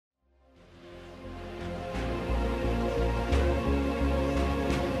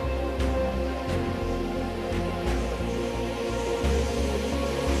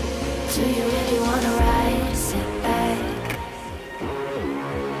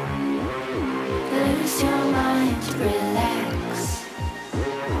mind relax?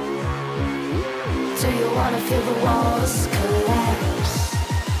 Do you wanna feel the walls collapse?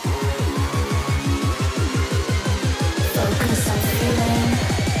 Focus on feeling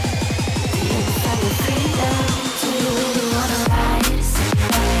the infinite freedom. Do you really wanna rise?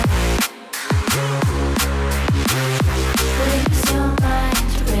 Please your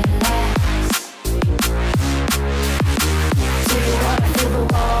mind relax. Do you wanna feel the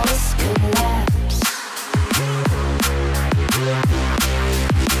walls collapse?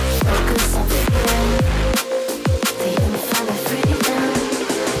 Focus on feeling the infinite freedom.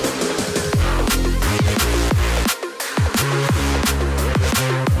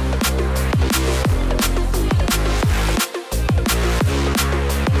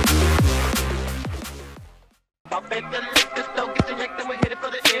 Up at the liquor store, get the wreck, then we hit it for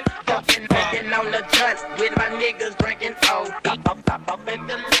the end. Fucking banging on the guts with my niggas drinking OD. Up at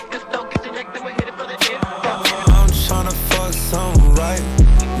the liquor store, get the wreck, then we hit it for the end. I'm tryna fuck something right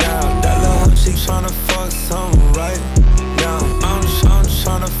now. That little hoe, she tryna fuck something right now. I'm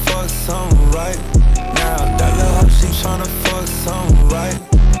tryna fuck something right now. That little hoe, she tryna fuck something right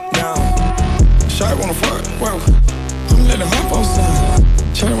now. Shawty wanna fuck, whoa. I'ma let her hop on some.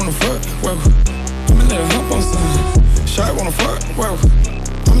 Shawty wanna fuck, whoa. I'ma let her hop on some. Shawty wanna fuck, whoa.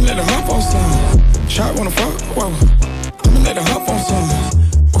 I'ma let her hop on some. Shawty wanna fuck, whoa. I'ma let her hop on some.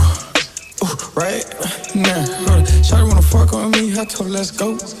 Right now, hold up. Shawty wanna fuck on me, I told her let's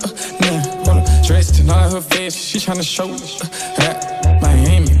go. Now, hold up. Dressed in all her face, she tryna show.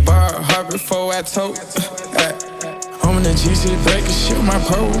 Miami, bar hard before I told. I'm in the GC back and shit with my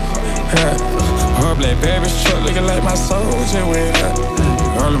pole. All black baby's truck looking like my soldier with that.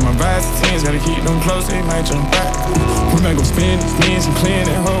 All of my vibes teens, gotta keep them close, they might jump back. We might go spin these means and clean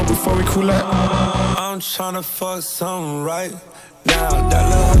that hole before we cool out. I'm tryna fuck something right now. That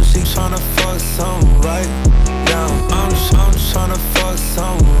little hoe, she tryna fuck something right now. I'm tryna fuck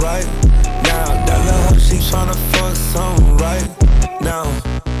something right now. That little hoe, she tryna fuck something right now.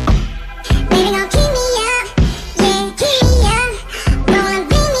 Baby, gon' keep me up, yeah, keep me up. Rollin',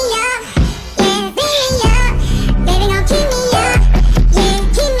 beat me up, yeah, beat me up. Baby, gon' keep me up, yeah,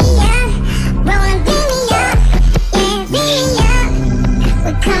 keep me up. Rollin', beat me up, yeah, beat me up.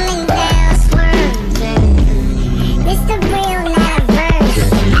 We're coming down, swerving. This the real, not a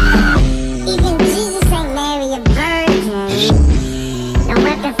version. Even Jesus ain't marry a virgin. No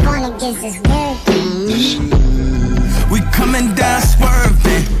weapon formed against us working. We coming down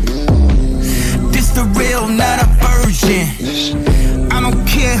swerving. This the real, not a virgin. I don't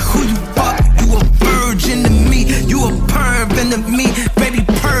care who you fuck, you a virgin to me. You a pervin to me, baby,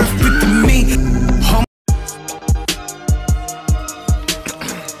 perfect to me.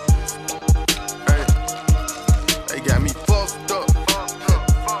 They got me fucked up.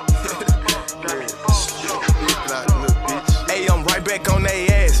 Hey, I'm right back on they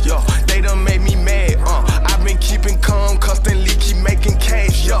ass, yo. They done made me mad, I've been keeping calm, constantly keep making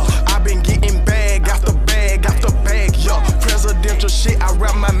cash, yo. I've been getting bag after bag after bag, yo. Presidential shit, I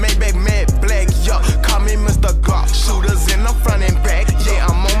rap my Maybach matte black, yo. Call me Mr. Glock, shooters in the front and back. Yeah,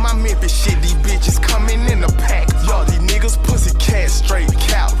 I'm on my Memphis shit, these bitches coming in the pack. Yo, these niggas pussy cat, straight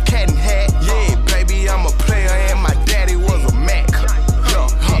cow, cat and hat. Yeah, baby, I'm a player and my daddy was a Mac. Yo,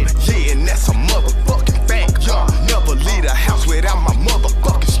 yeah, and that's a motherfucking fact. Yo, never leave the house without my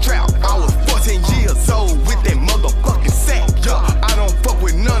motherfucking strap. I was 14 years old with that motherfucking sack. Yo, I don't fuck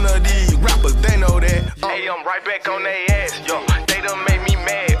with none of these rappers, they know that. Hey, I'm right back on they ass, yo. They done made me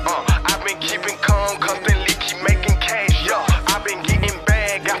mad, I've been keeping calm, constantly keep making cash, yo. I've been getting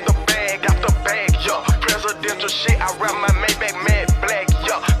bag after bag after bag, yo. Presidential shit, I rap my Maybach matte black,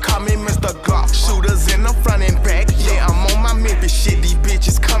 yo. Call me Mr. Glock, shooters in the front and back. Yeah, I'm on my Memphis shit, these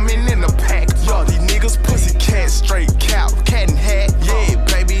bitches coming in the pack. Yo, these niggas pussy cat, straight cow, cat and hat. Yeah,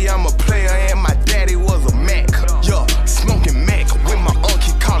 baby, I'm a player and my daddy was a Mac. Yo, smoking Mac with my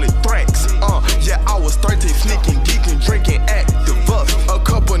uncle, call it Thrax. Yeah, I was 13, sneaking, geeking, drinking, Activus. A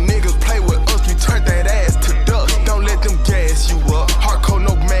couple niggas play with us, we turned that ass to dust. Don't let them gas you up. Hardcore,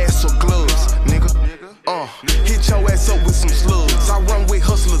 no mask or gloves, nigga. Hit your ass up with some slugs. I run with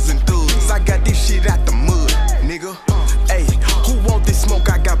hustlers and thugs. I got this shit out the mud, nigga. Hey, who want this smoke?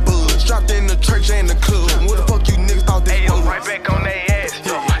 I got buds. Dropped in the church and the club. What the fuck you niggas thought this was? Right back on they ass,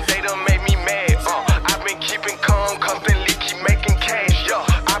 yo. They done made me mad, I've been keeping calm, constantly keep making cash, yo.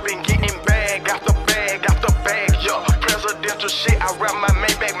 I've been getting bag after bag after bag, yo. Presidential shit, I rap my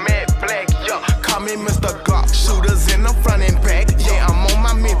Maybach matte black, yo. Call me Mr. Glock, shooters in the front and back. Yeah, I'm on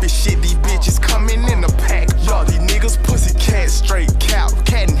my Memphis shit, these bitches coming in the pack. Yo, these niggas pussy cat, straight cow,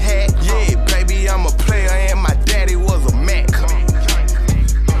 cat and hat. Yeah, baby, I'm a player and my daddy was a Mac.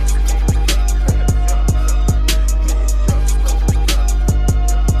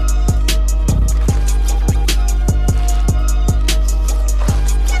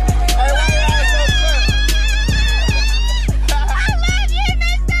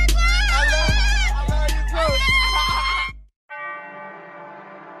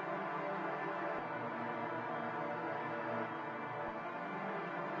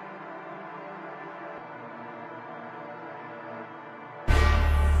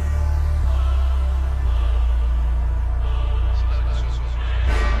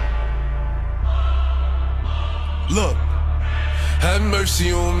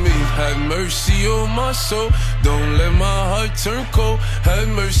 mercy on me, have mercy on my soul. Don't let my heart turn cold. Have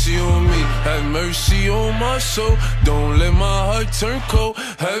mercy on me, have mercy on my soul. Don't let my heart turn cold.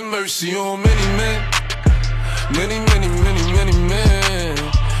 Have mercy on many men, many, many, many, many men.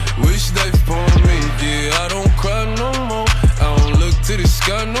 Wish life upon me, yeah, I don't cry no more. I don't look to the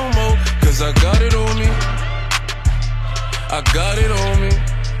sky no more, cause I got it on me. I got it on me.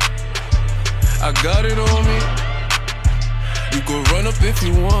 I got it on me. You can run up if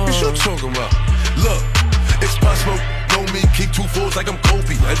you want. What you talking about? Look, it's possible. Know me, kick 2 fours like I'm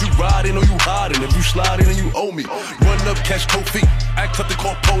Kobe. As you riding or you hiding, if you sliding and you owe me. Run up, catch cold feet, act up to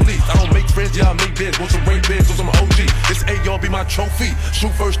call police. I don't make friends, yeah, I make bids. Want some Raidbases or some OG. This AR be my trophy.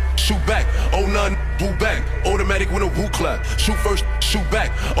 Shoot first, shoot back. Oh none, boo back. Automatic when a woo clap. Shoot first, shoot back.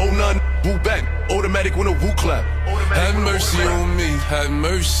 Oh none, boo back. Automatic when a woo clap. Have mercy on me, have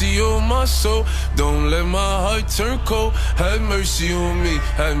mercy on my soul. Don't let my heart turn cold. Have mercy on me,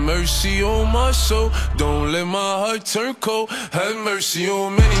 have mercy on my soul. Don't let my heart turn cold. Have mercy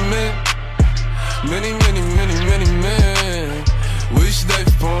on many men, many, many, many, many men. Wish life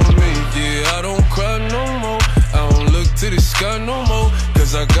upon me, yeah, I don't cry no more. I don't look to the sky no more,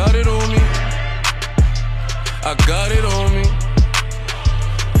 cause I got it on me. I got it on me.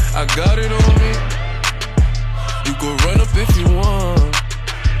 I got it on me. You can run up if you want.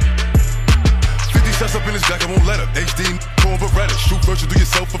 50 shots up in his back, I won't let her. HD, corn Beretta. Shoot first, you do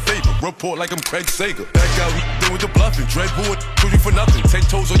yourself a favor. Report like I'm Craig Sager. Back out, then with the bluffing. Dread wood, do you for nothing. 10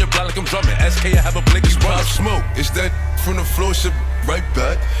 toes on your block like I'm drumming. SK, I have a blink, it's pop smoke. It's that from the floor, shit right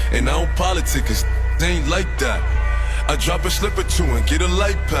back. And I don't politic, cause they ain't like that. I drop a slip or two and get a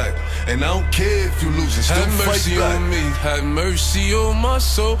light pack. And I don't care if you lose it, still have mercy fight back. on me, have mercy on my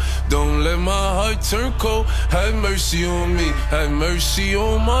soul. Don't let my heart turn cold. Have mercy on me, have mercy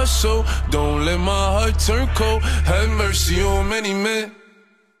on my soul. Don't let my heart turn cold. Have mercy on many men,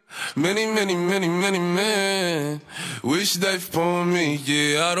 many, many, many, many men. Wish life upon me,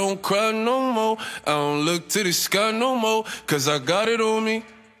 yeah, I don't cry no more. I don't look to the sky no more, cause I got it on me.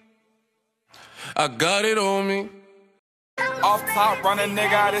 I got it on me. Off top, run a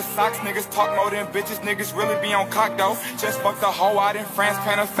nigga out his socks. Niggas talk more than bitches. Niggas really be on cock though. Just fucked a hoe out in France,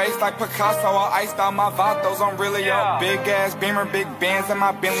 paint her face like Picasso. I iced out my vatos. I'm really up. Big ass beamer, big bands in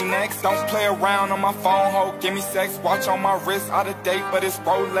my Bentley next. Don't play around on my phone, ho. Give me sex. Watch on my wrist, out of date, but it's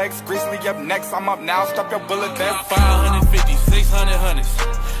Rolex. Grizzly up next. I'm up now. Strap your bullet there. 550, 600 hundreds,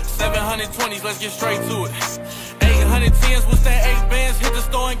 720s. Let's get straight to it. 810s, what's that 8 bands? Hit the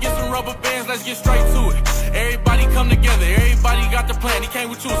store and get some rubber bands, let's get straight to it. Everybody come together, everybody got the plan, he came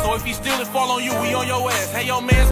with you. So if he steal it, fall on you, we on your ass. Hey, yo, man.